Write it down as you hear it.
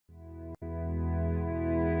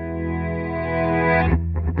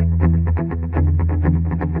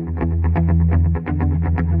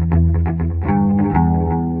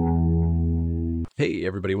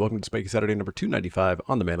everybody, welcome to Spikey Saturday number 295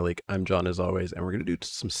 on the Mana League. I'm John as always, and we're going to do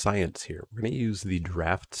some science here. We're going to use the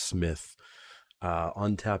Draftsmith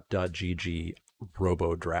untap.gg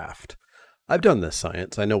Robo Draft. I've done this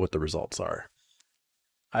science. I know what the results are.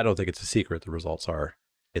 I don't think it's a secret. The results are,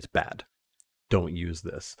 it's bad. Don't use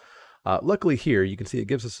this. Luckily here, you can see it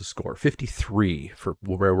gives us a score, 53 for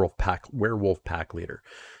Werewolf Pack Leader.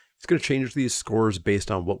 It's going to change these scores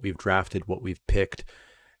based on what we've drafted, what we've picked.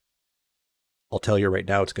 I'll tell you right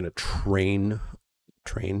now, it's going to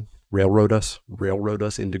railroad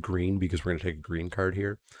us into green because we're going to take a green card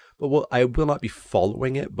here. But I will not be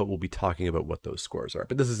following it, but we'll be talking about what those scores are.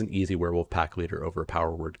 But this is an easy Werewolf Pack Leader over a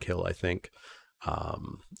Power Word kill, I think.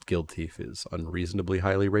 Guild Thief is unreasonably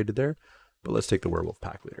highly rated there, but let's take the Werewolf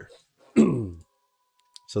Pack Leader.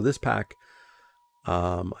 So this pack,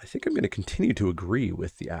 I think I'm going to continue to agree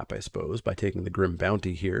with the app, I suppose, by taking the Grim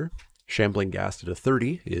Bounty here. Shambling Ghast at a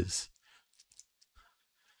 30 is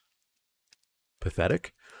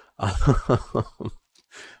pathetic. But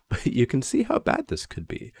you can see how bad this could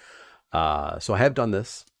be. So I have done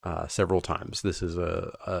this several times. This is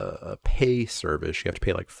a pay service. You have to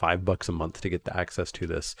pay like $5 a month to get the access to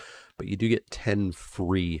this, but you do get 10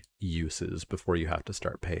 free uses before you have to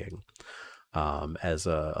start paying. As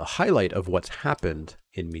a highlight of what's happened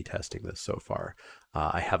in me testing this so far,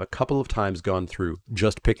 I have a couple of times gone through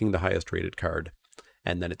just picking the highest rated card,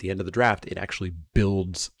 and then at the end of the draft, it actually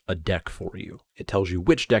builds a deck for you. It tells you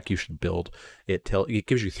which deck you should build. It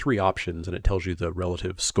gives you 3 options, and it tells you the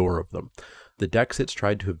relative score of them. The decks it's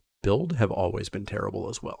tried to build have always been terrible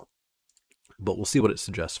as well. But we'll see what it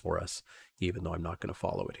suggests for us, even though I'm not going to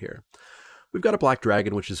follow it here. We've got a Black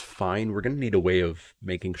Dragon, which is fine. We're going to need a way of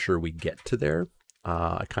making sure we get to there.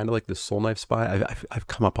 I kind of like this Soul Knife Spy. I've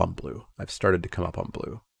come up on blue. I've started to come up on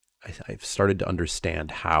blue. I've started to understand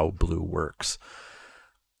how blue works.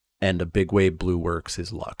 And a big way blue works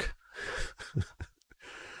is luck.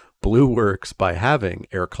 Blue works by having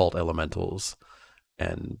Air Cult Elementals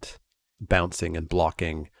and bouncing and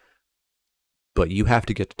blocking, but you have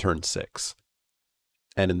to get to turn 6.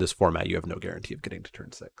 And in this format, you have no guarantee of getting to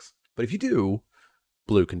turn 6. But if you do,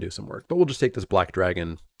 blue can do some work. But we'll just take this Black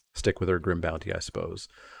Dragon, stick with our Grim Bounty, I suppose.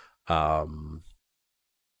 The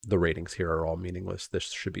ratings here are all meaningless. This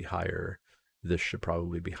should be higher. This should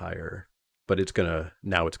probably be higher. But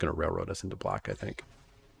now it's gonna railroad us into black, I think.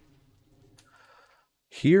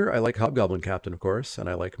 Here, I like Hobgoblin Captain, of course, and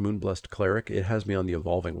I like Moonblessed Cleric. It has me on the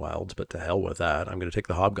Evolving Wilds, but to hell with that. I'm gonna take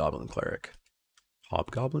the Hobgoblin Cleric.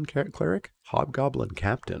 Hobgoblin Cleric? Hobgoblin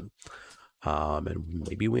Captain. And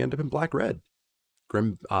maybe we end up in black-red.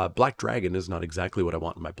 Black Dragon is not exactly what I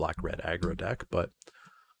want in my black-red aggro deck, but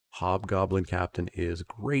Hobgoblin Captain is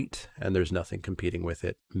great, and there's nothing competing with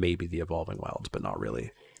it. Maybe the Evolving Wilds, but not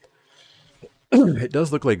really. It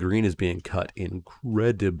does look like green is being cut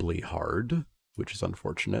incredibly hard, which is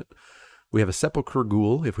unfortunate. We have a Sepulchre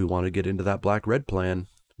Ghoul if we want to get into that black-red plan.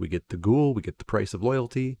 We get the Ghoul, we get the Price of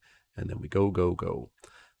Loyalty, and then we go, go, go.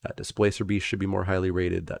 That Displacer Beast should be more highly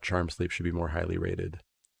rated. That Charm Sleep should be more highly rated.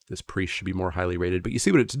 This Priest should be more highly rated. But you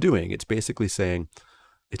see what it's doing. It's basically saying,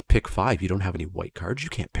 it's pick 5. You don't have any white cards. You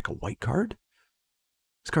can't pick a white card.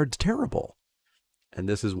 This card's terrible. And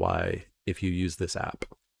this is why, if you use this app,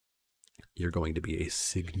 you're going to be a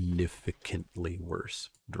significantly worse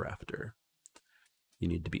drafter. You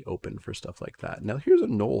need to be open for stuff like that. Now here's a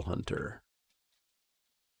Knoll Hunter.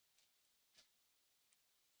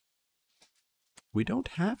 We don't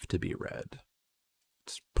have to be red.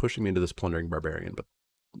 It's pushing me into this Plundering Barbarian, but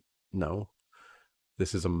no.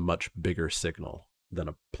 This is a much bigger signal than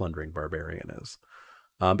a Plundering Barbarian is.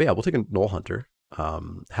 But yeah, we'll take a Knoll Hunter.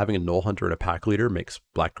 Having a Knoll Hunter and a Pack Leader makes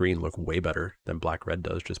black-green look way better than black-red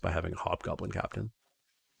does just by having a Hobgoblin Captain.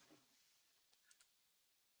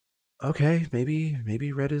 Okay,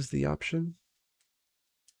 maybe red is the option.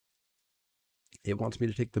 It wants me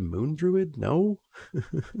to take the Moon Druid? No?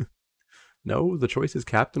 No, the choice is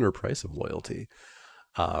Captain or Price of Loyalty.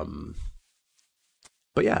 But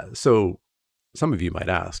yeah, so some of you might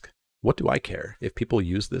ask, what do I care? If people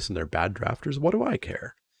use this and they're bad drafters, what do I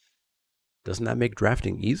care? Doesn't that make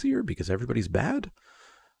drafting easier because everybody's bad?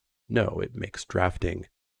 No, it makes drafting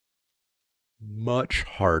much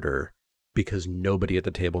harder because nobody at the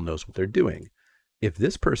table knows what they're doing. If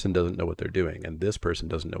this person doesn't know what they're doing and this person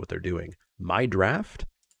doesn't know what they're doing, my draft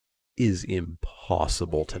is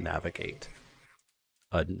impossible to navigate.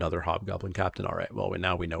 Another Hobgoblin Captain. All right, well,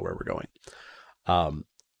 now we know where we're going.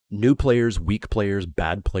 New players, weak players,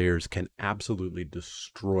 bad players can absolutely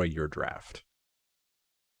destroy your draft,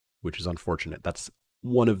 which is unfortunate. That's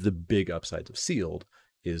one of the big upsides of sealed,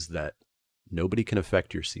 is that nobody can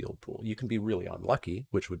affect your sealed pool. You can be really unlucky,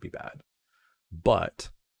 which would be bad, But,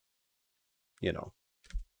 you know,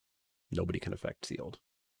 nobody can affect sealed.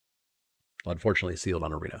 Unfortunately, sealed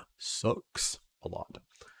on arena sucks a lot.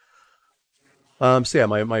 So yeah,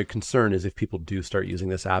 my concern is if people do start using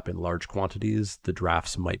this app in large quantities, the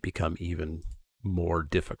drafts might become even more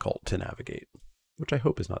difficult to navigate, which I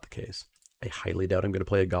hope is not the case. I highly doubt I'm going to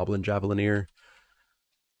play a Goblin Javelineer.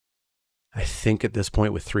 I think at this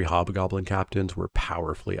point with 3 Hobgoblin Captains, we're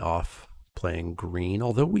powerfully off playing green,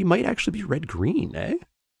 although we might actually be red-green, eh?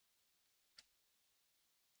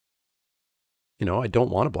 You know, I don't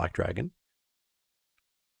want a Black Dragon.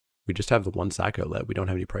 We just have the 1 sack outlet. We don't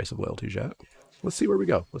have any price of loyalties yet. Let's see where we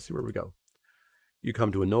go. Let's see where we go. You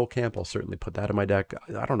come to a null camp, I'll certainly put that in my deck.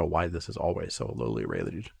 I don't know why this is always so lowly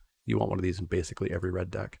rated. You want one of these in basically every red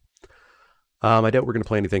deck. I doubt we're going to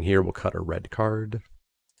play anything here. We'll cut a red card.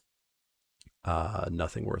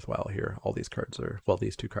 Nothing worthwhile here. All these cards are, well,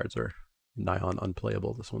 these 2 cards are nigh on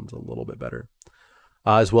unplayable. This one's a little bit better.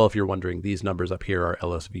 As well, if you're wondering, these numbers up here are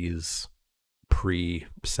LSV's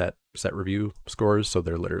pre-set review scores, so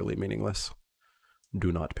they're literally meaningless.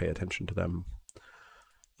 Do not pay attention to them.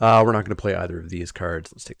 We're not going to play either of these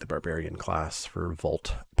cards. Let's take the Barbarian class for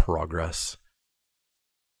Vault Progress.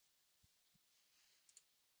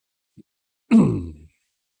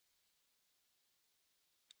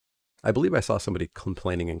 I believe I saw somebody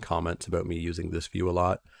complaining in comments about me using this view a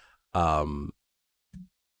lot. Oh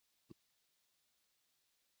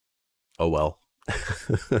well.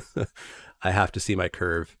 I have to see my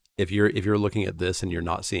curve. If you're looking at this and you're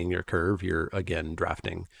not seeing your curve, you're again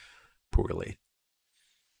drafting poorly.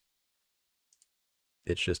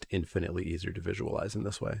 It's just infinitely easier to visualize in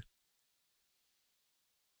this way.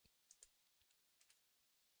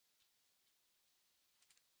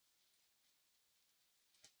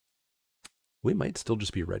 We might still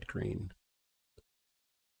just be red-green.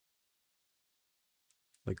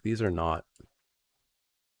 Like, these are not...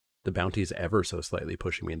 The bounty's ever so slightly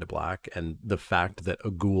pushing me into black, and the fact that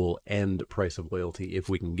a ghoul and price of loyalty, if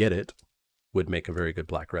we can get it, would make a very good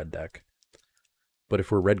black-red deck. But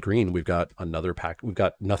if we're red-green, we've got another pack. We've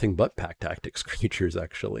got nothing but pack tactics creatures,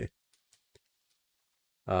 actually.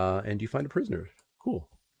 And you find a prisoner. Cool.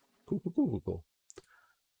 Cool.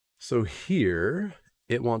 So here,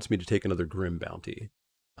 it wants me to take another Grim Bounty.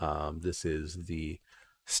 This is the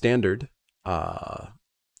standard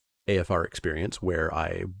AFR experience where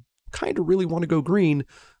I kind of really want to go green,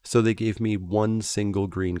 so they gave me 1 single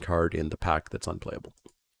green card in the pack that's unplayable.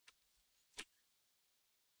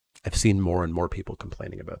 I've seen more and more people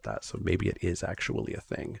complaining about that, so maybe it is actually a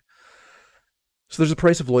thing. So there's a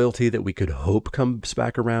price of loyalty that we could hope comes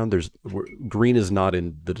back around. Green is not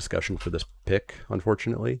in the discussion for this pick,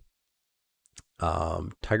 unfortunately.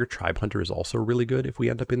 Tiger Tribe Hunter is also really good if we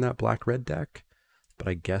end up in that black-red deck, but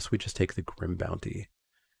I guess we just take the Grim Bounty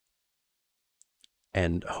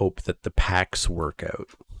and hope that the packs work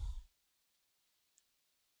out.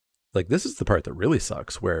 Like, this is the part that really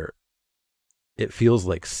sucks, where it feels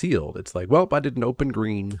like sealed. It's like, well, I didn't open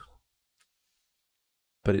green,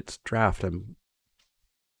 but it's draft. I'm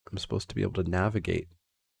supposed to be able to navigate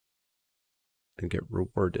and get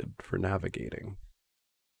rewarded for navigating.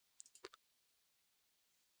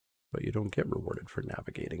 But you don't get rewarded for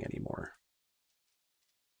navigating anymore.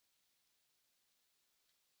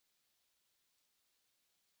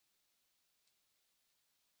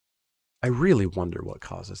 I really wonder what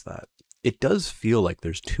causes that. It does feel like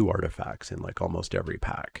there's 2 artifacts in like almost every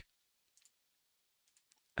pack.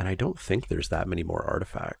 And I don't think there's that many more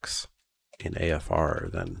artifacts in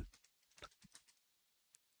AFR than...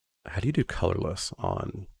 How do you do colorless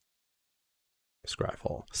on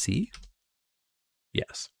Scryfall? C?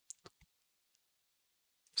 Yes.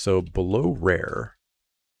 So below rare,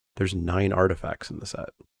 there's 9 artifacts in the set.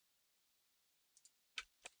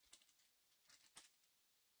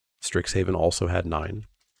 Strixhaven also had 9.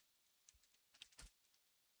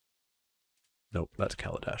 Nope, that's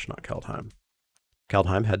Kaladesh, not Kaldheim.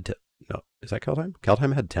 Kaldheim had no, is that Kaldheim?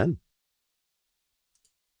 Kaldheim had 10.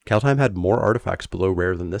 Kaldheim had more artifacts below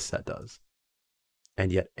rare than this set does.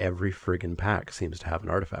 And yet every friggin' pack seems to have an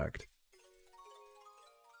artifact.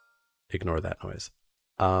 Ignore that noise.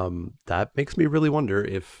 That makes me really wonder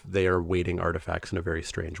if they are weighting artifacts in a very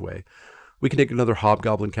strange way. We can take another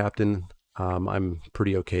Hobgoblin Captain. I'm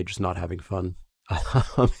pretty okay just not having fun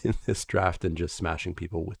in this draft and just smashing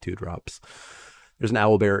people with 2 drops. There's an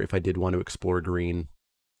Owlbear if I did want to explore green.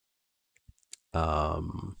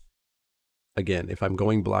 Again, if I'm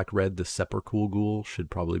going black-red, the Sepulchral Ghoul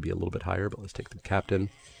should probably be a little bit higher, but let's take the Captain.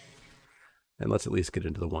 And let's at least get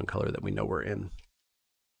into the 1 color that we know we're in.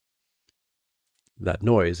 That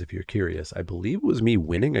noise, if you're curious, I believe was me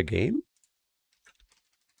winning a game.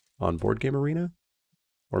 on Board Game Arena?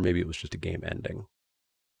 Or maybe it was just a game ending.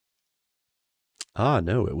 Ah,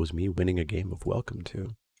 no, it was me winning a game of Welcome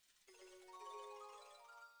To.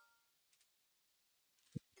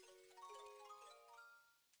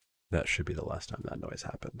 That should be the last time that noise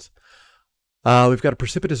happens. We've got a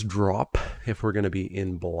precipitous drop if we're going to be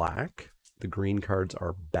in black. The green cards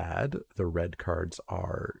are bad. The red cards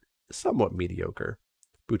are somewhat mediocre.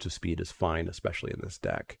 Boots of Speed is fine, especially in this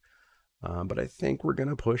deck. But I think we're going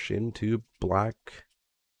to push into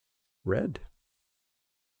black-red.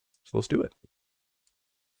 So let's do it.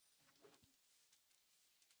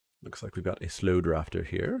 Looks like we've got a slow drafter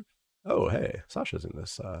here. Oh, hey, Sasha's in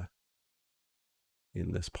this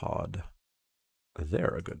pod.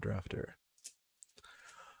 They're a good drafter.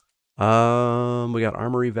 We got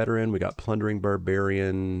Armory Veteran, we got Plundering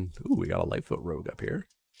Barbarian. Ooh, we got a Lightfoot Rogue up here.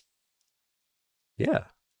 Yeah,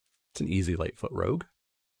 it's an easy Lightfoot Rogue.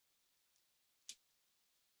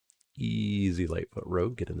 Easy Lightfoot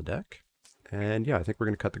Rogue, get in the deck. And yeah, I think we're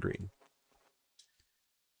going to cut the green.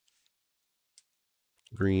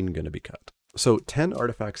 Green going to be cut. So 10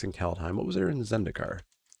 artifacts in Kaldheim. What was there in Zendikar?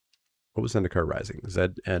 What was Zendikar Rising?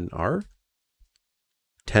 ZNR?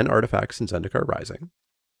 10 artifacts in Zendikar Rising.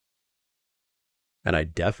 And I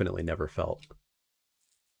definitely never felt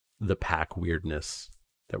the pack weirdness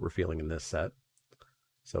that we're feeling in this set.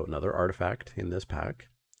 So another artifact in this pack.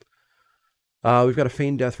 We've got a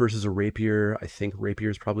Feigned Death versus a Rapier. I think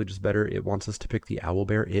Rapier is probably just better. It wants us to pick the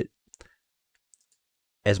Owlbear.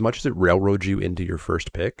 As much as it railroads you into your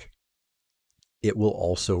first pick, it will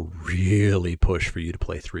also really push for you to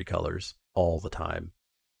play 3 colors all the time.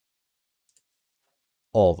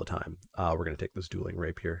 All the time. We're going to take this Dueling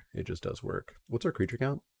Rapier. It just does work. What's our creature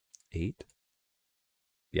count? 8?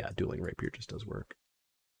 Yeah, Dueling Rapier just does work.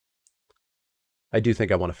 I do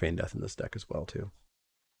think I want to Feign Death in this deck as well, too.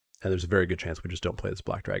 And there's a very good chance we just don't play this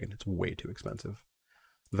Black Dragon. It's way too expensive.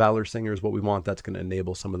 Valor Singer is what we want. That's going to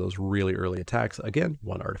enable some of those really early attacks. Again,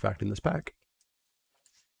 1 artifact in this pack.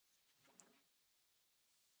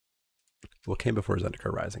 What came before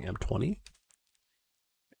Zendikar Rising? M20?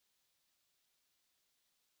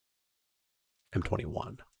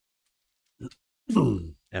 M21.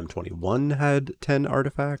 M21 had 10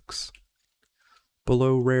 artifacts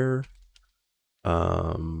below rare.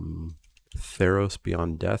 Theros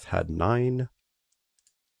Beyond Death had 9.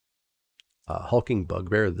 Hulking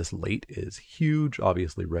Bugbear this late is huge.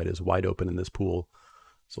 Obviously, red is wide open in this pool,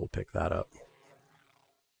 so we'll pick that up.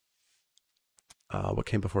 What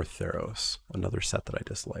came before Theros? Another set that I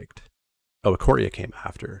disliked. Oh, Ikoria came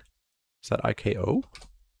after. Is that IKO?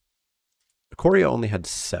 Ikoria only had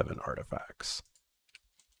 7 artifacts.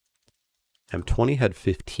 M20 had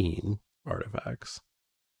 15 artifacts.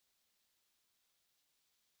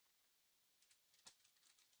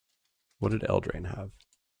 What did Eldraine have?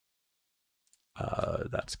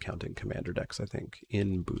 That's counting commander decks, I think,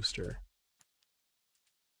 in booster.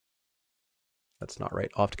 That's not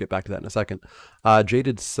right. I'll have to get back to that in a second.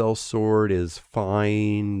 Jaded Sellsword is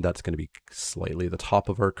fine. That's going to be slightly the top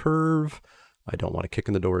of our curve. I don't want to kick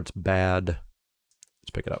in the door. It's bad.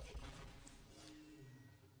 Let's pick it up.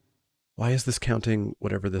 Why is this counting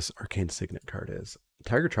whatever this Arcane Signet card is?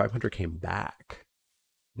 Tiger Tribe Hunter came back.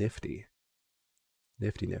 Nifty.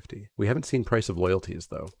 Nifty, nifty. We haven't seen Price of Loyalties,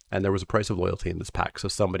 though. And there was a Price of Loyalty in this pack, so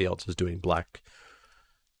somebody else is doing black,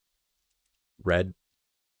 red.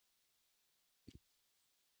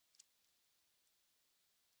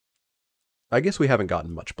 I guess we haven't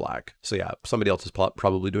gotten much black. So yeah, somebody else is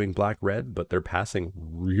probably doing black, red, but they're passing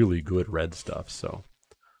really good red stuff, so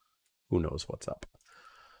who knows what's up.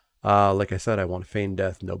 Like I said, I want Feign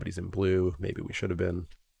Death. Nobody's in blue. Maybe we should have been.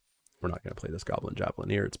 We're not going to play this Goblin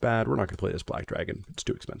Javelineer. It's bad. We're not going to play this Black Dragon. It's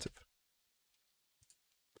too expensive.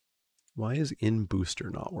 Why is in booster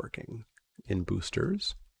not working? In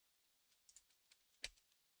boosters?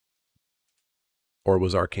 Or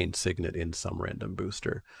was Arcane Signet in some random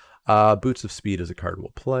booster? Boots of Speed is a card we'll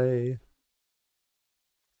play.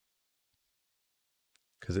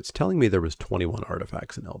 Because it's telling me there was 21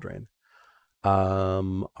 artifacts in Eldraine.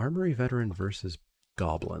 Armory Veteran versus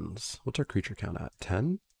Goblins. What's our creature count at?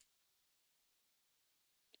 10?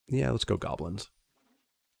 Yeah, let's go Goblins.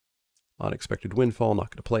 Unexpected Windfall, not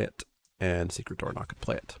going to play it. And Secret Door, not going to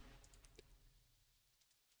play it.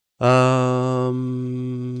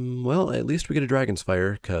 Well, at least we get a Dragon's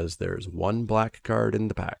Fire, because there's 1 black card in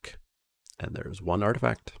the pack. And there's 1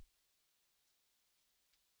 artifact.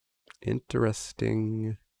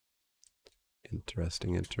 Interesting.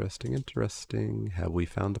 Interesting, interesting, interesting. Have we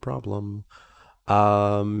found the problem?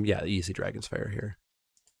 Yeah, easy Dragon's Fire here.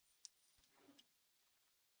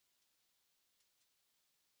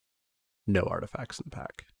 No artifacts in the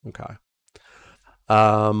pack. Okay.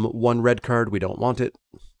 One red card, we don't want it.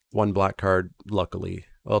 One black card, luckily.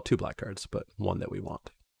 Well, two black cards, but one that we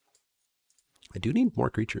want. I do need more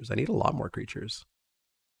creatures. I need a lot more creatures.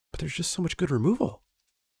 But there's just so much good removal.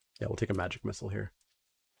 Yeah, we'll take a magic missile here.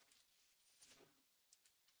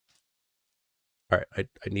 All right,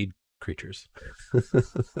 I need creatures.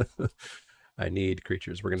 I need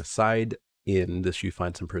creatures. We're going to side in this. You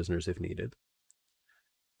find some prisoners if needed.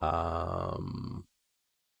 I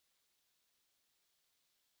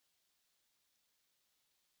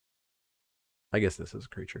guess this is a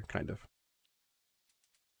creature, kind of.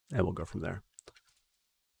 And we'll go from there.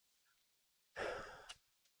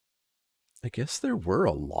 I guess there were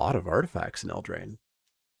a lot of artifacts in Eldraine.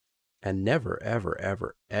 And never, ever,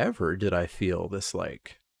 ever, ever did I feel this,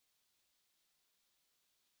 like,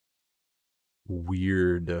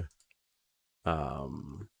 weird...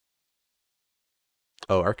 Oh,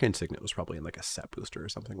 Arcane Signet was probably in, like, a set booster or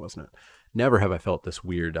something, wasn't it? Never have I felt this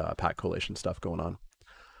weird pack collation stuff going on.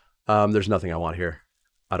 There's nothing I want here.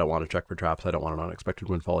 I don't want to check for traps. I don't want an unexpected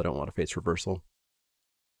windfall. I don't want a Fate's Reversal.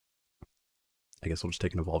 I guess we'll just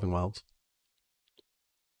take an Evolving Wilds.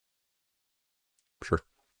 Sure.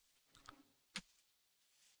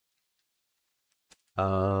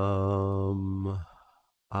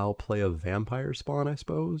 I'll play a Vampire Spawn, I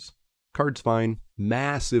suppose. Card's fine.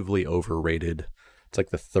 Massively overrated. It's like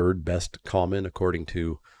the third best common according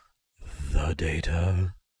to the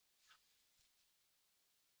data.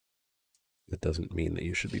 That doesn't mean that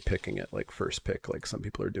you should be picking it like first pick like some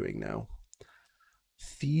people are doing now.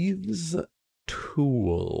 Thieves'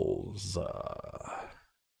 Tools.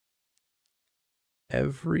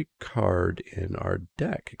 Every card in our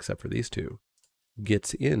deck, except for these two,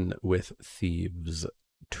 gets in with Thieves'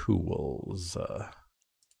 Tools.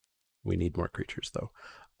 We need more creatures, though.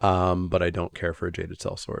 But I don't care for a Jaded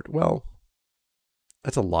Sellsword. Well,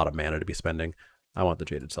 that's a lot of mana to be spending. I want the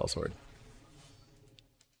Jaded Sellsword.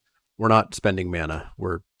 We're not spending mana.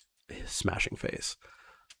 We're smashing face.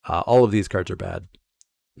 All of these cards are bad.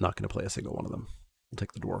 Not going to play a single one of them. I'll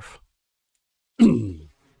take the Dwarf.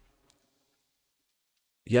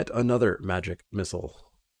 Yet another magic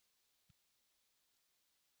missile.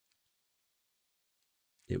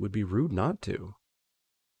 It would be rude not to.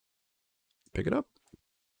 Pick it up.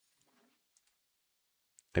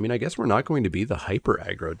 I mean, I guess we're not going to be the hyper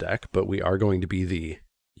aggro deck, but we are going to be the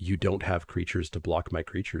you don't have creatures to block my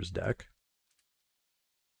creatures deck.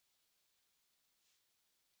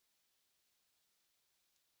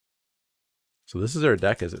 So this is our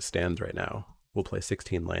deck as it stands right now. We'll play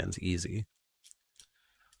 16 lands easy.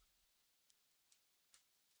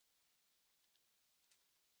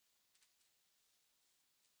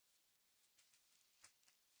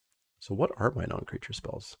 So what are my non-creature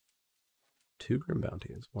spells? 2 Grim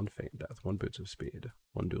Bounties, 1 Faint Death, 1 Boots of Speed,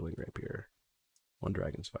 1 Dueling Rapier, 1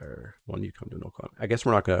 Dragon's Fire, 1 You Come to a Null Camp. I guess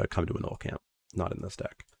we're not going to come to a Null Camp. Not in this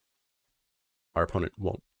deck. Our opponent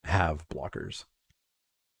won't have blockers.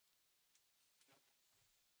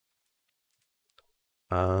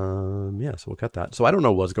 Yeah, so we'll cut that. So I don't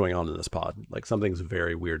know what's going on in this pod. Like, something's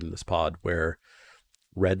very weird in this pod where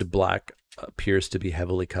red-black appears to be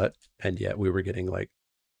heavily cut, and yet we were getting, like,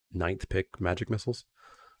 9th pick magic missiles.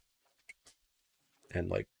 And,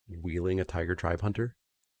 like, wheeling a Tiger Tribe Hunter.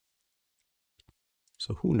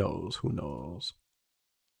 So who knows? Who knows?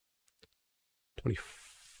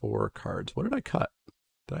 24 cards. What did I cut?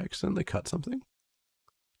 Did I accidentally cut something?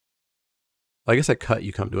 I guess I cut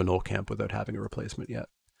You Come to a Null Camp without having a replacement yet.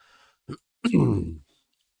 So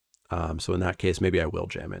in that case, maybe I will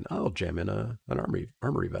jam in. I'll jam in an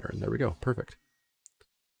armory veteran. There we go. Perfect.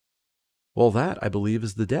 Well, that, I believe,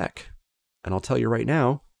 is the deck. And I'll tell you right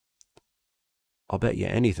now, I'll bet you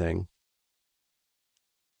anything,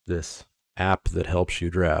 this app that helps you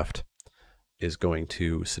draft is going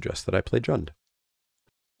to suggest that I play Jund.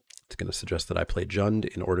 It's going to suggest that I play Jund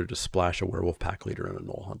in order to splash a Werewolf Pack Leader and a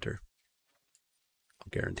Null Hunter. I'll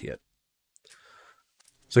guarantee it.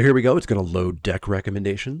 So here we go. It's going to load deck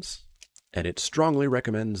recommendations, and it strongly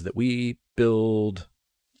recommends that we build,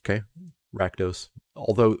 okay, Rakdos,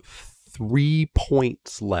 although 3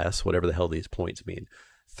 points less, whatever the hell these points mean,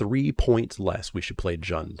 3 points less, we should play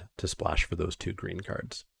Jund to splash for those 2 green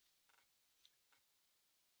cards.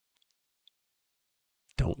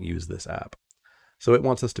 Don't use this app. So it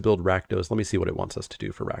wants us to build Rakdos. Let me see what it wants us to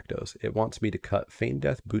do for Rakdos. It wants me to cut Feign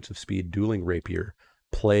Death, Boots of Speed, Dueling Rapier,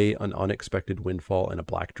 play an Unexpected Windfall, and a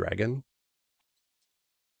Black Dragon.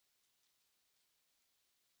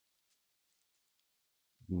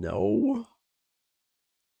 No.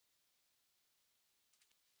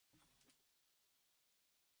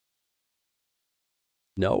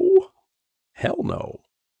 No. Hell no.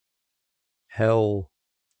 Hell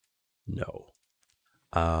no.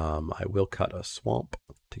 I will cut a swamp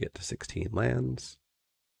to get to 16 lands.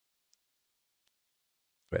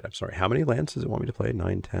 Wait, I'm sorry. How many lands does it want me to play?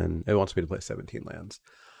 9, 10. It wants me to play 17 lands.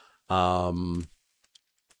 Yeah,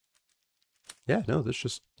 no, this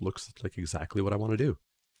just looks like exactly what I want to do.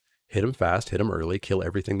 Hit them fast, hit them early, kill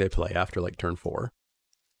everything they play after like turn 4.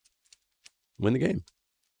 Win the game.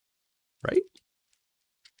 Right?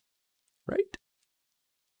 Right?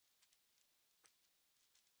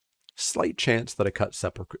 Slight chance that I cut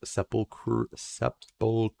Sepulcher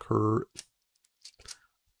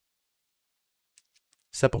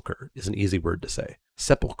is an easy word to say.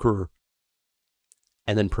 Sepulcher,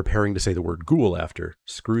 and then preparing to say the word ghoul after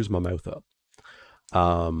screws my mouth up.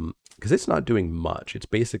 Because it's not doing much. It's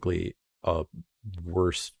basically a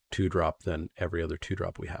worse 2-drop than every other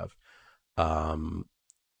 2-drop we have. And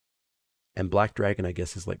Black Dragon, I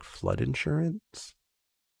guess, is like flood insurance.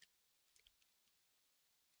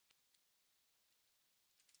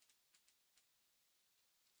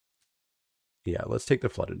 Yeah, let's take the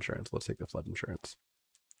flood insurance. Let's take the flood insurance.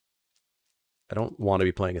 I don't want to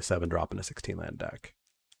be playing a 7-drop in a 16-land deck.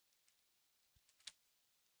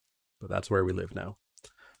 But that's where we live now.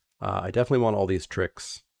 I definitely want all these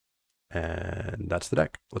tricks. And that's the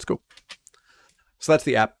deck. Let's go. So that's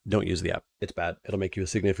the app. Don't use the app. It's bad. It'll make you a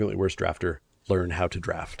significantly worse drafter. Learn how to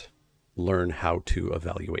draft. Learn how to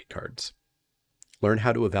evaluate cards. Learn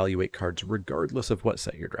how to evaluate cards regardless of what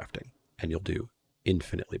set you're drafting. And you'll do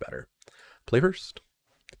infinitely better. Play first.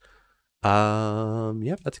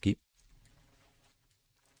 Yeah, that's a keep.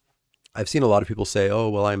 I've seen a lot of people say, oh,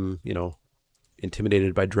 well, I'm,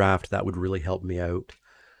 intimidated by draft. That would really help me out.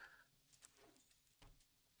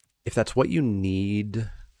 If that's what you need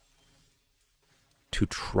to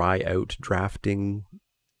try out drafting,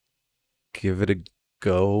 give it a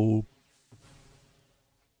go.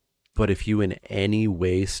 But if you in any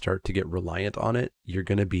way start to get reliant on it, you're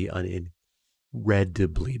going to be an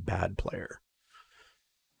incredibly bad player.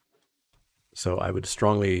 So I would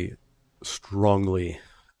strongly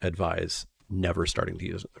advise never starting to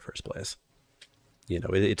use it in the first place.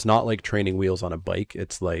 It's not like training wheels on a bike.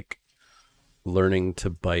 It's like learning to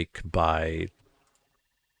bike by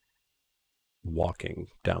walking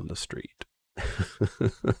down the street.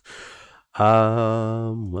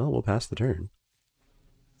 Well, we'll pass the turn.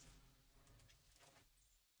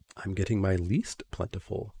 I'm getting my least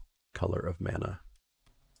plentiful color of mana.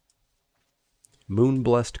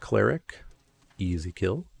 Moon-Blessed Cleric. Easy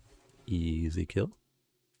kill. Easy kill.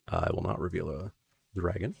 I will not reveal a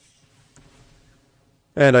dragon.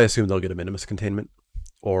 And I assume they'll get a Minimus Containment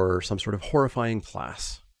or some sort of horrifying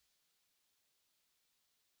class.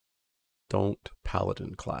 Don't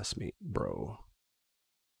Paladin class me, bro.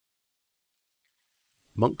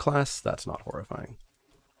 Monk class, that's not horrifying.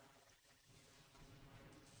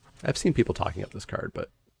 I've seen people talking up this card,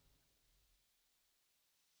 but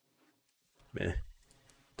meh.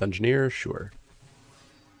 Dungeoneer, sure.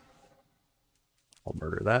 I'll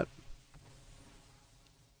murder that.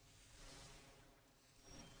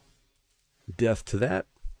 Death to that.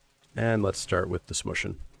 And let's start with the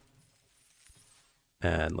smushing.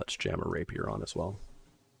 And let's jam a rapier on as well.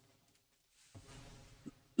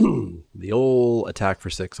 The old attack for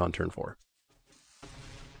 6 on turn 4.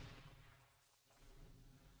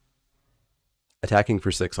 Attacking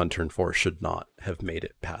for 6 on turn 4 should not have made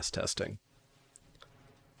it past testing.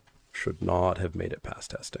 Should not have made it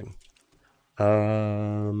past testing.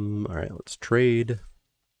 Alright, let's trade.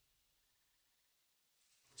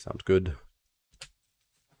 Sounds good.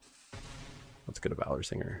 Let's get a Valor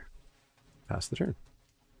Singer. Pass the turn.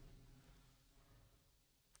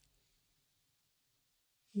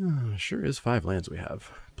 Sure is 5 lands we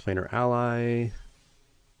have. Planar Ally.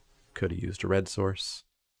 Could have used a red source.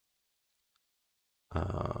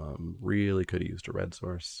 Really could have used a red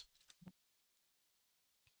source.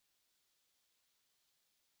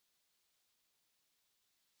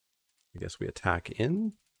 I guess we attack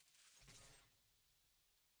in.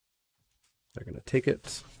 They're going to take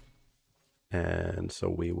it. And so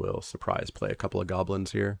we will surprise play a couple of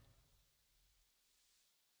goblins here.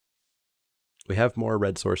 We have more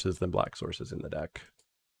red sources than black sources in the deck.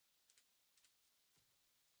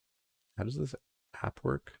 How does this app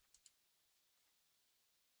work?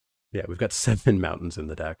 Yeah, we've got 7 mountains in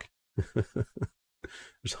the deck.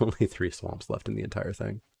 There's only 3 swamps left in the entire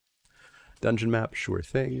thing. Dungeon map, sure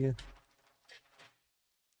thing.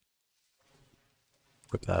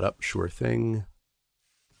 Whip that up, sure thing.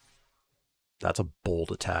 That's a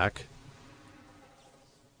bold attack.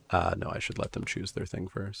 No, I should let them choose their thing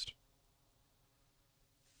first.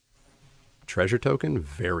 Treasure token,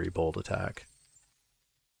 very bold attack.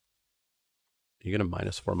 You gonna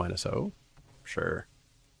 -4, -0? Sure.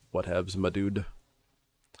 Whatevs, my dude.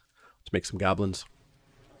 Let's make some goblins.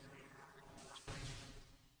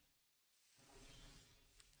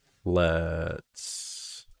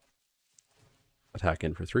 Let's attack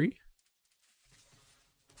in for 3.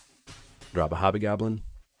 Drop a hobgoblin.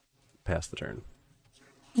 Pass the turn.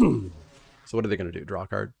 So what are they going to do? Draw a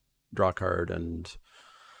card? Draw a card and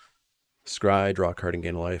scry, draw a card and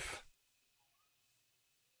gain a life.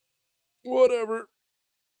 Whatever.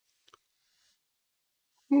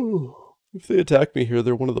 If they attack me here,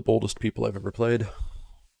 they're one of the boldest people I've ever played.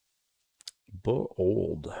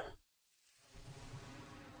 Bold.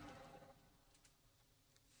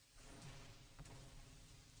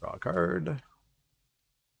 Draw a card.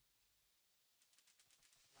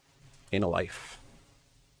 Gain a life.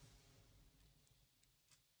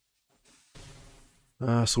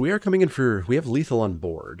 So we are coming in for... We have lethal on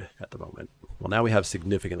board at the moment. Well, now we have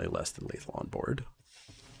significantly less than lethal on board.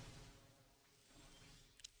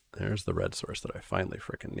 There's the red source that I finally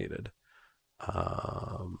frickin' needed.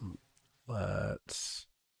 Let's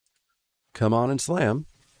come on and slam.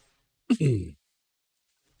 Then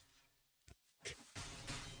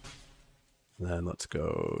let's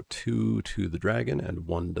go 2 to the dragon and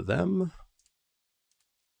 1 to them.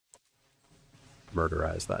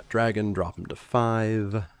 Murderize that dragon, drop him to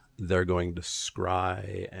 5. They're going to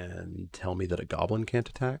scry and tell me that a goblin can't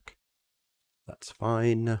attack. That's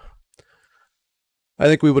fine. I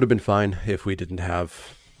think we would have been fine if we didn't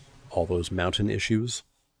have all those mountain issues.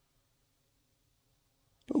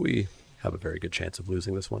 But we have a very good chance of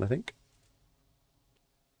losing this one, I think.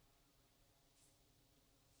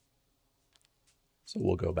 So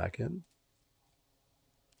we'll go back in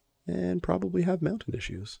and probably have mountain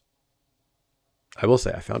issues. I will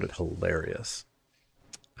say I found it hilarious.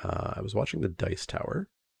 I was watching the Dice Tower,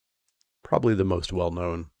 probably the most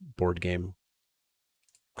well-known board game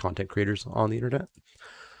content creators on the internet.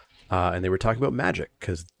 And they were talking about Magic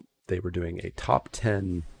because they were doing a top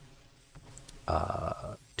 10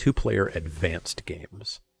 two-player advanced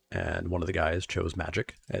games. And one of the guys chose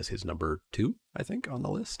Magic as his number 2, I think, on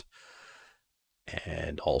the list.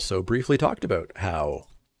 And also briefly talked about how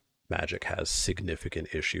Magic has significant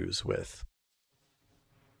issues with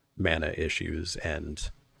mana issues and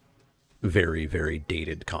very, very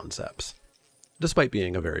dated concepts, despite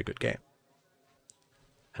being a very good game.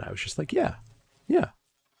 And I was just like, yeah.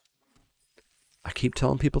 I keep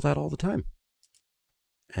telling people that all the time.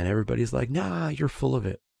 And everybody's like, nah, you're full of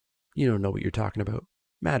it. You don't know what you're talking about.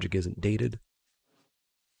 Magic isn't dated.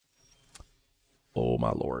 Oh,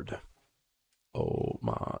 my lord. Oh,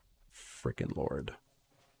 my freaking lord.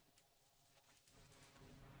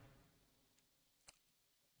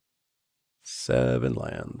 Seven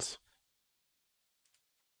lands.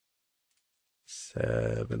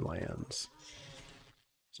 7 lands.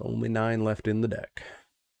 There's only 9 left in the deck.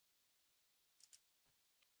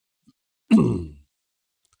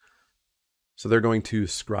 So they're going to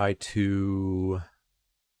scry 2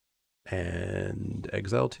 and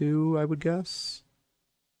exile 2, I would guess.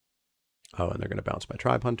 Oh, and they're going to bounce my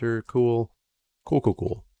Tribe Hunter. Cool.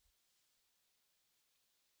 Cool.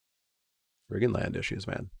 Friggin' land issues,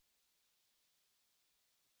 man.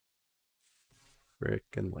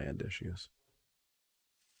 Frickin' land issues.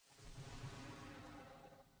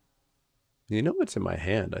 You know what's in my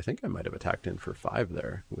hand? I think I might have attacked in for 5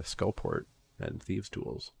 there with Skullport and Thieves'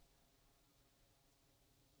 Tools.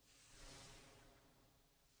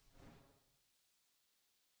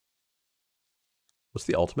 What's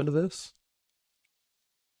the ultimate of this?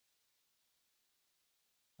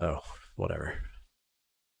 Oh, whatever.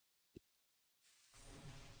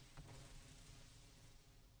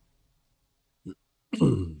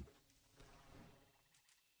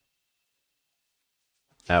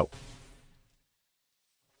 Ow.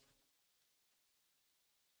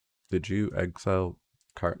 Did you exile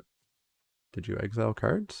card? Did you exile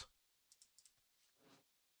cards?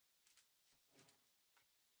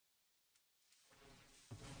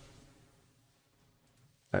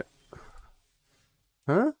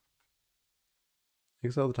 Huh?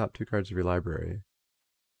 Exile the top 2 cards of your library.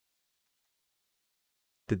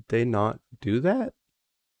 Did they not do that?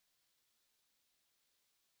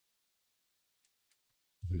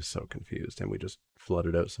 I'm so confused, and we just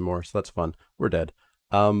flooded out some more, so that's fun. We're dead.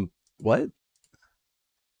 What?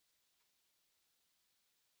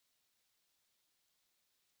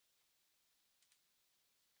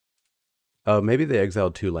 Oh, maybe they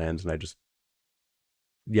exiled 2 lands and I just...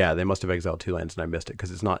 Yeah, they must have exiled 2 lands and I missed it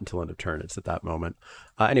because it's not until end of turn. It's at that moment.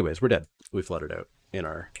 Anyways, we're dead. We flooded out in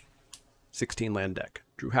our 16 land deck.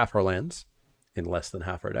 Drew half our lands in less than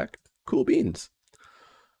half our deck. Cool beans.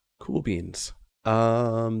 Cool beans.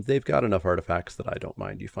 They've got enough artifacts that I don't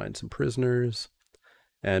mind. You find some prisoners,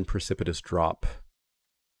 and Precipitous Drop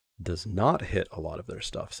does not hit a lot of their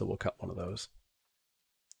stuff, so we'll cut one of those.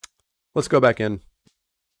 Let's go back in.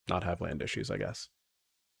 Not have land issues, I guess.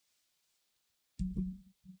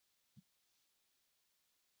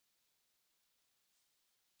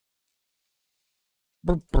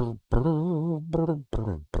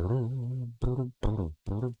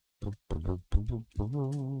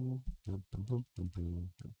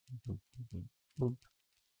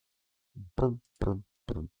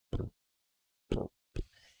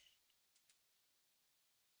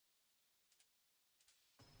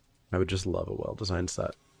 I would just love a well-designed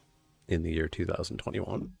set in the year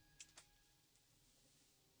 2021.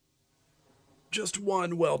 Just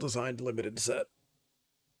one well-designed limited set.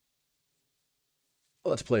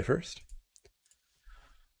 Let's play first.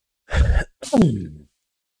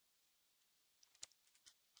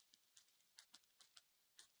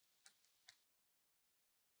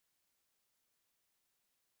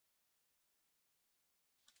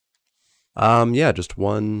 Yeah, just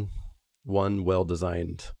one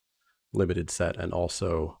well-designed limited set, and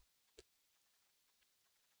also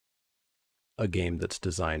a game that's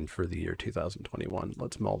designed for the year 2021.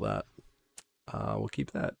 Let's mull that. We'll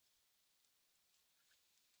keep that.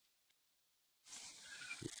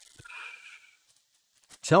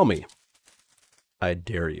 Tell me, I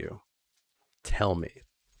dare you, tell me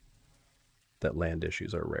that land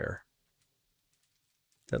issues are rare.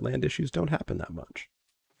 That land issues don't happen that much.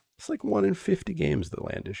 It's like 1 in 50 games that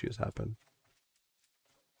land issues happen.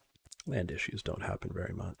 Land issues don't happen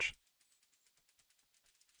very much.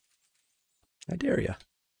 I dare you.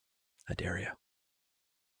 I dare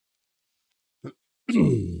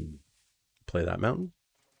you. Play that mountain.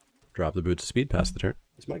 Drop the boots of speed, pass the turn.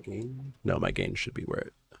 Is my gain? No, my gain should be where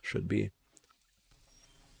it should be.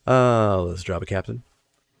 Let's drop a captain.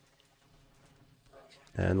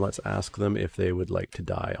 And let's ask them if they would like to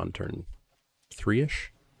die on turn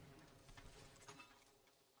 3-ish.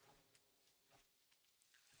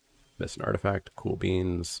 Miss an artifact, cool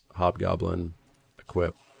beans, hobgoblin,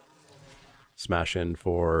 equip. Smash in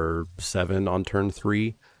for 7 on turn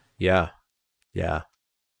 3. Yeah.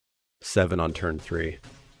 7 on turn 3.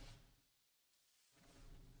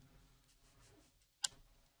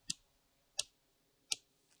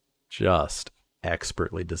 Just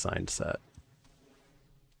expertly designed set.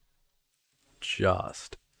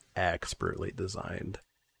 Just expertly designed.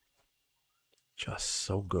 Just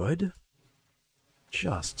so good.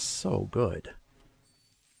 Just so good.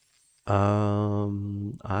 I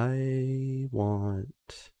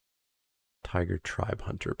want Tiger Tribe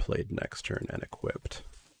Hunter played next turn and equipped.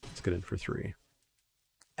 Let's get in for 3.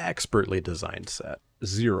 Expertly designed set.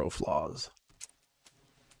 0 flaws.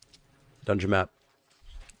 Dungeon map.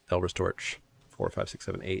 Elver's Torch. 4, 5, 6,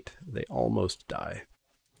 7, 8. They almost die.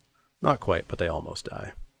 Not quite, but they almost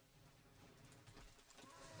die.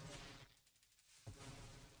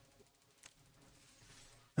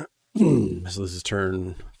 So this is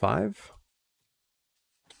turn 5.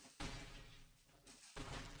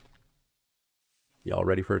 Y'all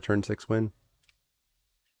ready for a turn 6 win?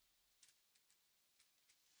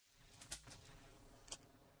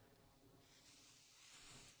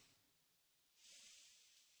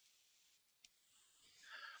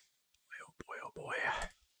 Oh boy, oh boy.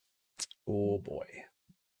 Oh boy.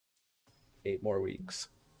 8 more weeks.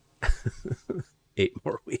 8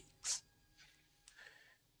 more weeks.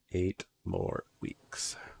 8 more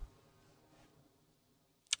weeks.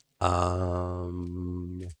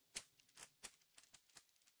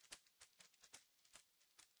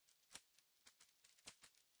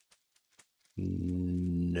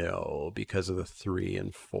 No, because of the 3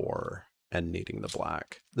 and 4 and needing the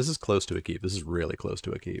black. This is close to a keep. This is really close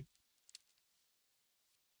to a keep.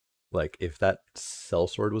 Like, if that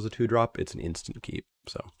sellsword was a 2-drop, it's an instant keep.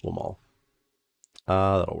 So, we'll maul.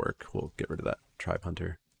 That'll work. We'll get rid of that Tribe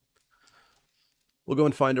Hunter. We'll go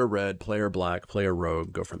and find a red, play our black, play a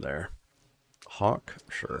rogue, go from there. Hawk?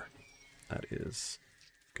 Sure. That is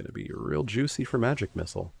going to be real juicy for Magic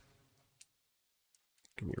Missile.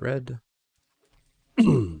 Give me red.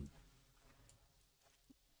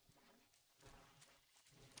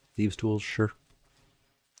 Thieves' Tools? Sure.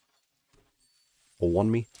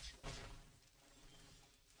 1 me.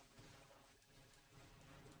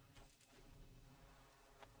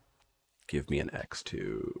 Give me an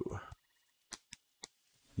X2.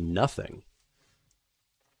 Nothing.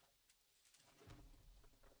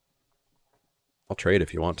 I'll trade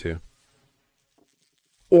if you want to.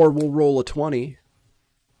 Or we'll roll a 20.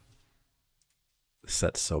 This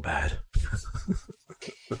set's so bad.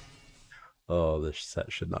 Oh, this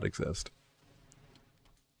set should not exist.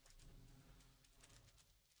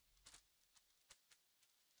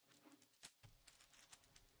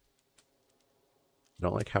 I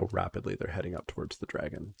don't like how rapidly they're heading up towards the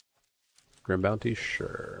dragon. Grim Bounty?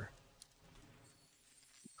 Sure.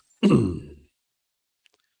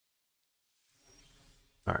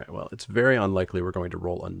 Alright, well, it's very unlikely we're going to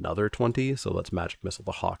roll another 20, so let's Magic Missile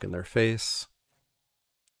the Hawk in their face.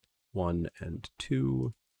 1 and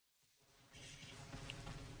 2.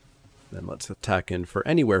 Then let's attack in for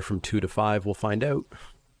anywhere from 2 to 5, we'll find out.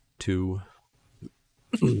 2.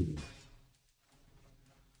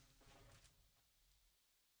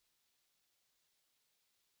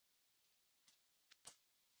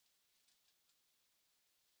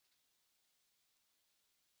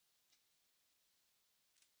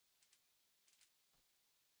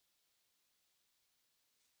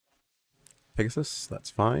 Pegasus, that's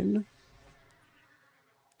fine.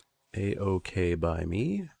 A-OK by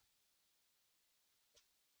me.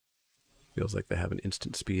 Feels like they have an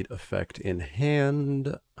instant speed effect in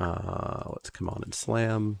hand. Let's come on and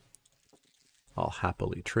slam. I'll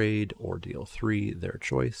happily trade or deal 3, their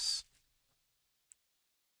choice.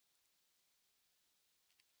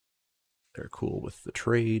 They're cool with the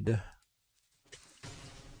trade.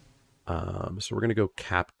 So we're going to go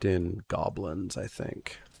Captain Goblins, I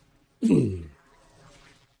think.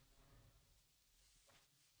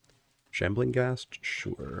 Shambling Ghast?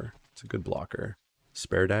 Sure. It's a good blocker.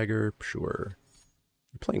 Spare Dagger? Sure.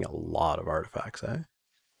 You're playing a lot of artifacts, eh?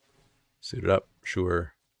 Suited up?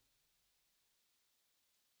 Sure.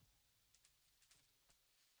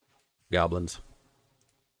 Goblins.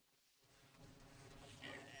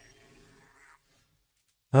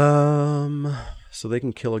 So they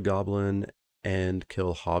can kill a goblin and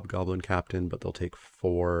kill Hobgoblin Captain, but they'll take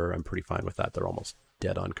 4. I'm pretty fine with that. They're almost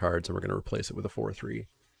dead on cards, and we're going to replace it with a 4/3.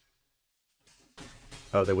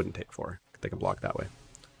 Oh, they wouldn't take 4. They can block that way.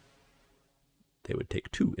 They would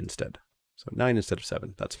take 2 instead. So 9 instead of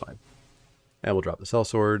 7. That's fine. And we'll drop the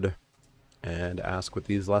Sellsword and ask what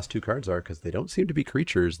these last 2 cards are, because they don't seem to be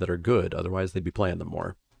creatures that are good. Otherwise, they'd be playing them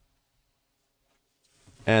more.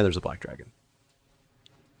 And there's a Black Dragon.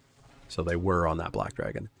 So they were on that Black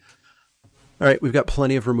Dragon. All right, we've got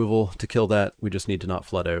plenty of removal to kill that. We just need to not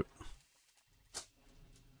flood out.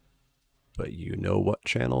 But you know what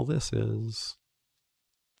channel this is.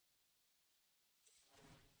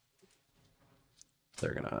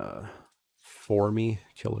 They're gonna for me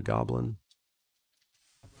kill a goblin.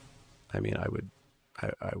 I mean, I would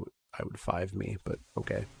 5 me, but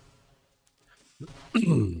okay.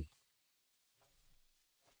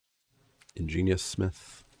 Ingenious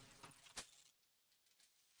Smith.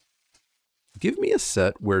 Give me a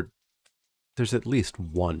set where there's at least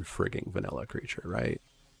one frigging vanilla creature, right?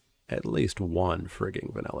 At least one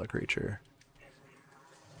frigging vanilla creature.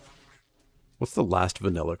 What's the last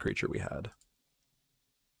vanilla creature we had?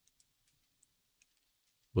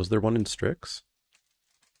 Was there one in Strix?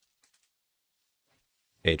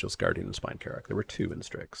 Ageless Guardian and Spine Carrack. There were 2 in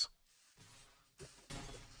Strix.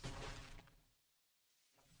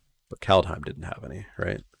 But Kaldheim didn't have any,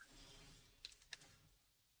 right?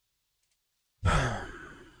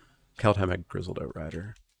 Kaldheim had Grizzled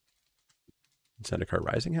Outrider. Did Zendikar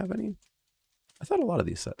Rising have any? I thought a lot of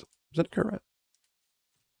these sets. Zendikar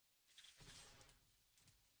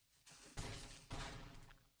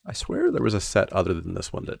I swear there was a set other than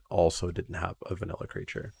this one that also didn't have a vanilla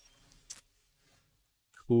creature.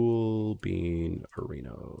 Cool Bean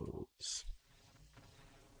Arenos.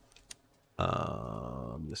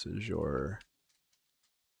 This is your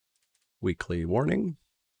weekly warning.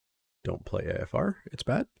 Don't play AFR. It's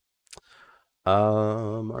bad.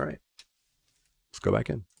 All right. Let's go back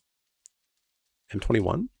in.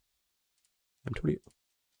 M21? M20.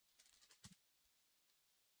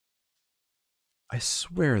 I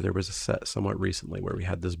swear there was a set somewhat recently where we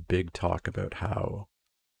had this big talk about how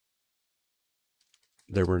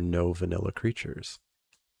there were no vanilla creatures.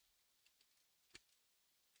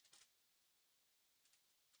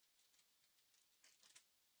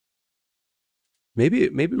 Maybe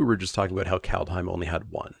we were just talking about how Kaldheim only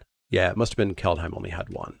had 1. Yeah, it must have been Kaldheim only had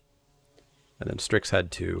 1. And then Strix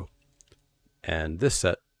had 2. And this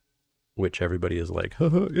set, which everybody is like,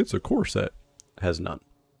 haha, it's a core set, has none.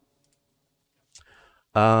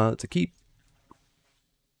 It's a keep.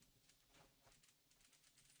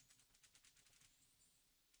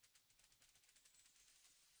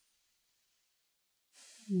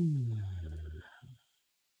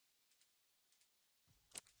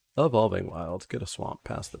 Evolving Wilds, get a swamp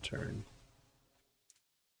past the turn.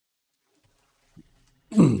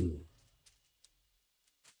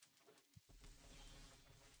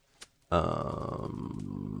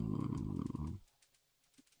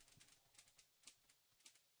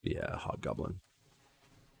 Yeah, Hobgoblin.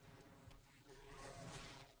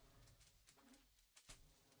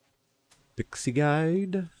 Pixie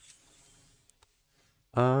Guide.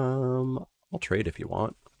 I'll trade if you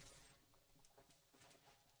want.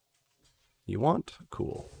 You want?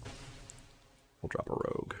 Cool. We'll drop a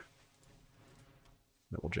rogue.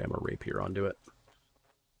 Then we'll jam a rapier onto it.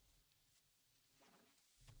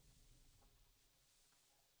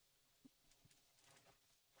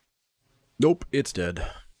 Nope, it's dead.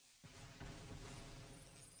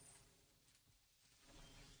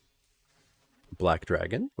 Black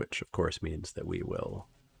Dragon, which of course means that we will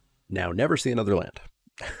now never see another land.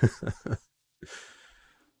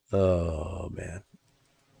 Oh, man.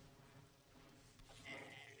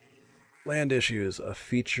 Land issues, a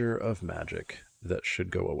feature of Magic that should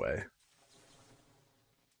go away.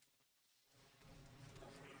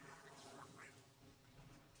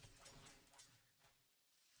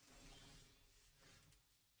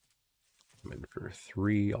 I'm in for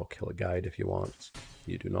 3. I'll kill a guide if you want.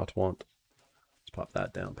 You do not want. Let's pop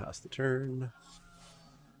that down past the turn.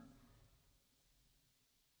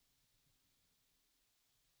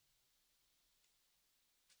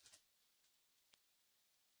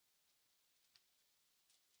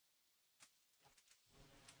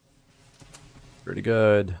 Pretty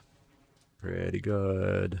good. Pretty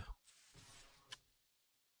good.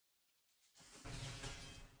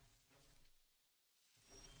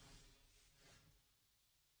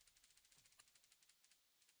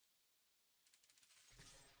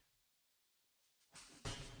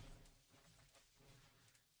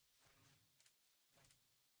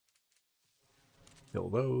 Kill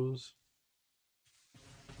those.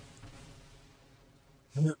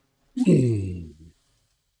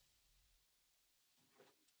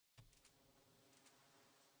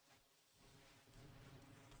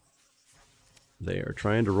 They are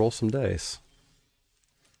trying to roll some dice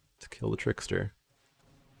to kill the trickster.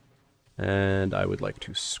 And I would like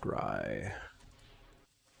to scry.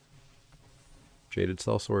 Jaded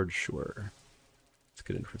Sellsword, sure. Let's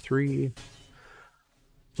get in for 3.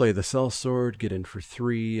 Play the Sellsword, get in for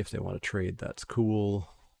 3. If they want to trade, that's cool.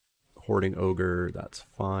 Hoarding Ogre, that's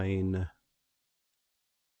fine.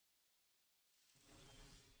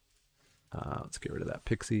 Let's get rid of that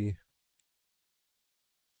Pixie.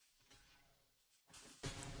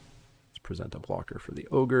 Let's present a blocker for the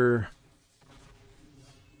Ogre.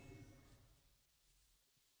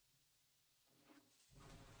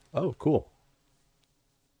 Oh, cool.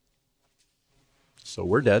 So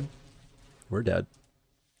we're dead. We're dead.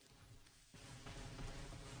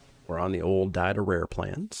 We're on the old die to rare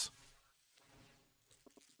plans.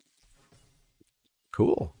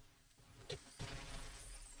 Cool.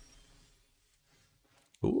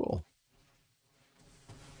 Cool.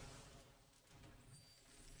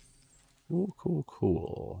 Cool, cool,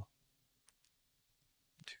 cool.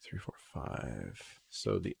 2, 3, 4, 5.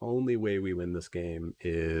 So the only way we win this game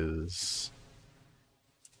is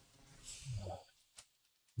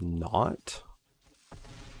not.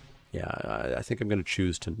 Yeah, I think I'm going to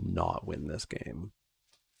choose to not win this game.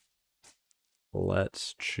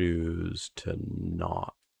 Let's choose to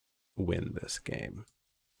not win this game.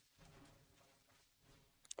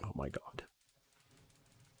 Oh my god.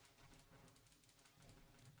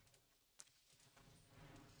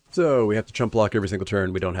 So we have to chump block every single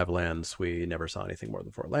turn. We don't have lands. We never saw anything more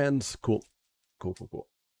than 4 lands. Cool. Cool, cool, cool.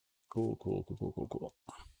 Cool, cool, cool, cool, cool, cool.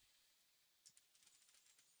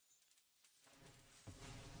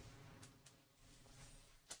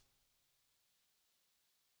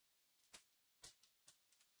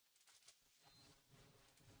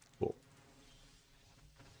 Cool.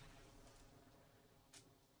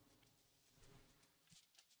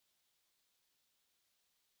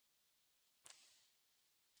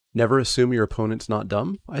 Never assume your opponent's not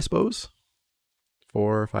dumb, I suppose.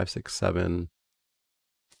 4, 5, 6, 7.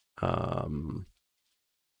 Because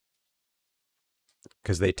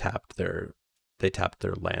they tapped their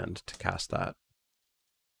land to cast that.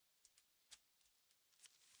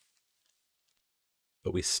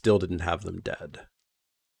 But we still didn't have them dead.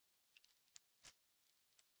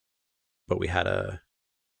 But we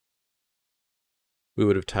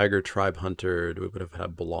would have Tiger Tribe Huntered, we would have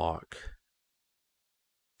had block.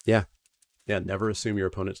 Yeah. Yeah, never assume your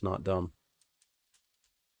opponent's not dumb.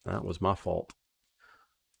 That was my fault.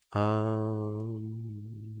 Yeah,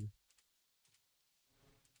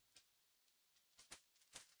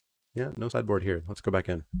 no sideboard here. Let's go back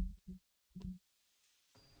in.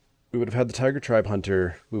 We would have had the Tiger Tribe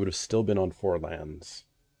Hunter. We would have still been on 4 lands.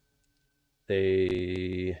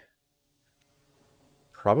 They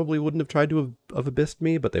probably wouldn't have tried to have abyssed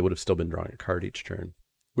me, but they would have still been drawing a card each turn.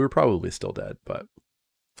 We were probably still dead, but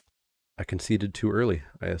I conceded too early.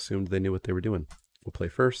 I assumed they knew what they were doing. We'll play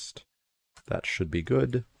first. That should be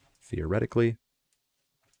good. theoretically.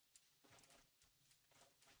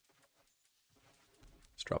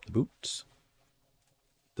 Let's drop the boots.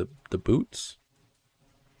 The boots.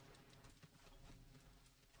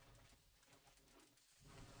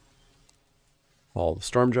 All the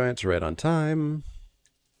storm giants right on time.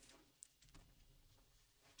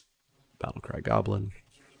 Battlecry Goblin.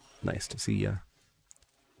 Nice to see ya.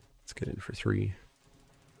 Let's get in for 3.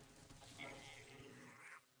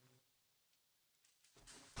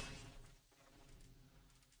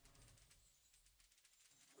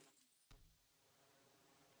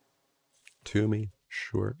 To me,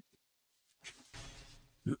 sure.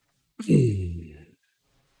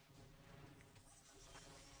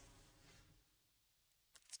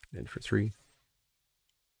 In for 3.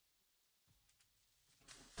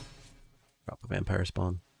 Drop a vampire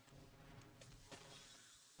spawn.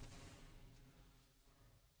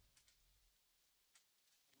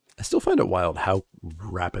 I still find it wild how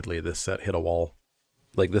rapidly this set hit a wall.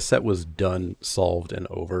 Like, this set was done, solved, and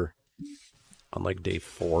over on like day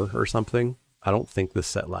 4 or something. I don't think this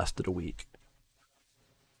set lasted a week.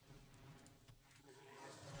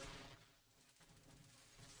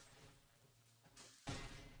 I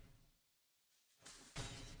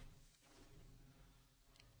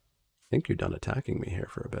think you're done attacking me here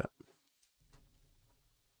for a bit.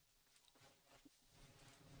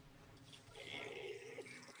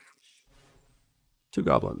 Two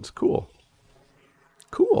goblins. Cool.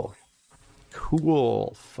 Cool.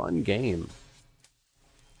 Cool. Fun game.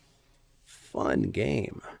 Fun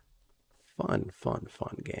game. Fun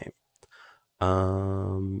game.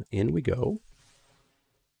 In we go.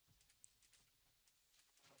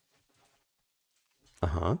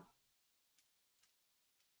 Uh-huh.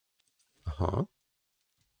 Uh-huh.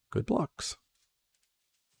 Good blocks.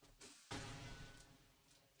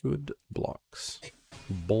 Good blocks.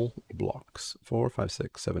 Bon blocks. 4, 5,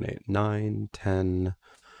 6, 7, 8, 9, 10,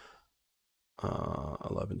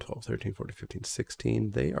 11, 12, 13, 14, 15,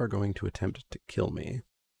 16. They are going to attempt to kill me.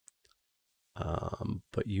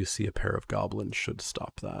 But you see a pair of goblins should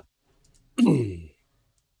stop that.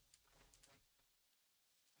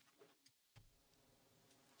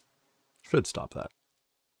 Should stop that.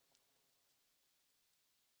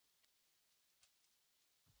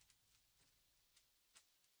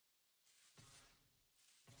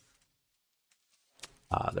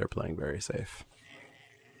 They're playing very safe.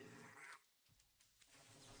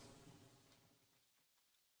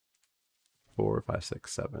 Four, 5,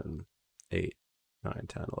 6, 7, 8, 9,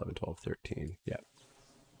 10, 11, 12, 13. Yeah.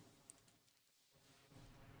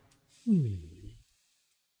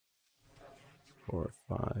 4,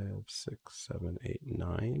 5, 6, 7, 8,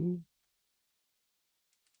 9.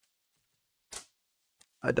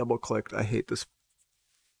 I double clicked. I hate this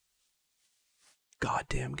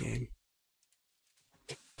goddamn game.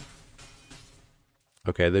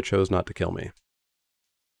 Okay, they chose not to kill me.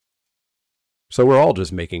 So we're all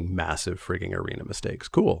just making massive frigging arena mistakes.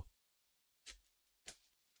 Cool.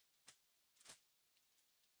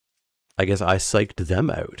 I guess I psyched them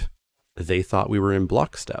out. They thought we were in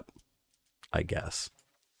block step, I guess.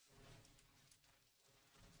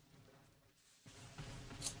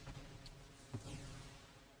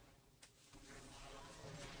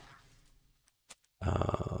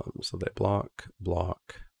 So they block.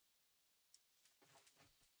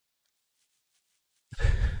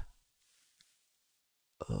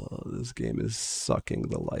 Oh, this game is sucking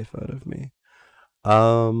the life out of me.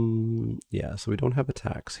 Yeah, so we don't have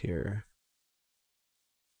attacks here.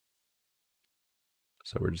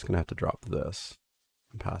 So we're just gonna have to drop this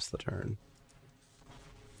and pass the turn.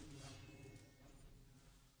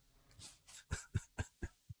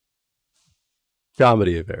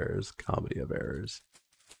 Comedy of errors, comedy of errors.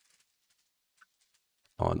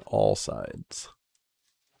 On all sides.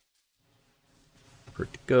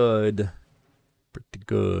 Pretty good. Pretty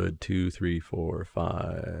good. 2, 3, 4,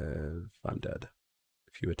 5. I'm dead.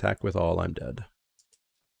 If you attack with all, I'm dead.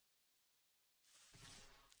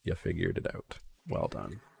 You figured it out. Well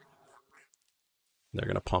done. They're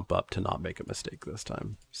going to pump up to not make a mistake this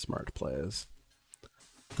time. Smart plays.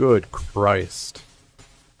 Good Christ.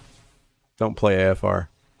 Don't play AFR.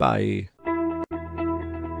 Bye.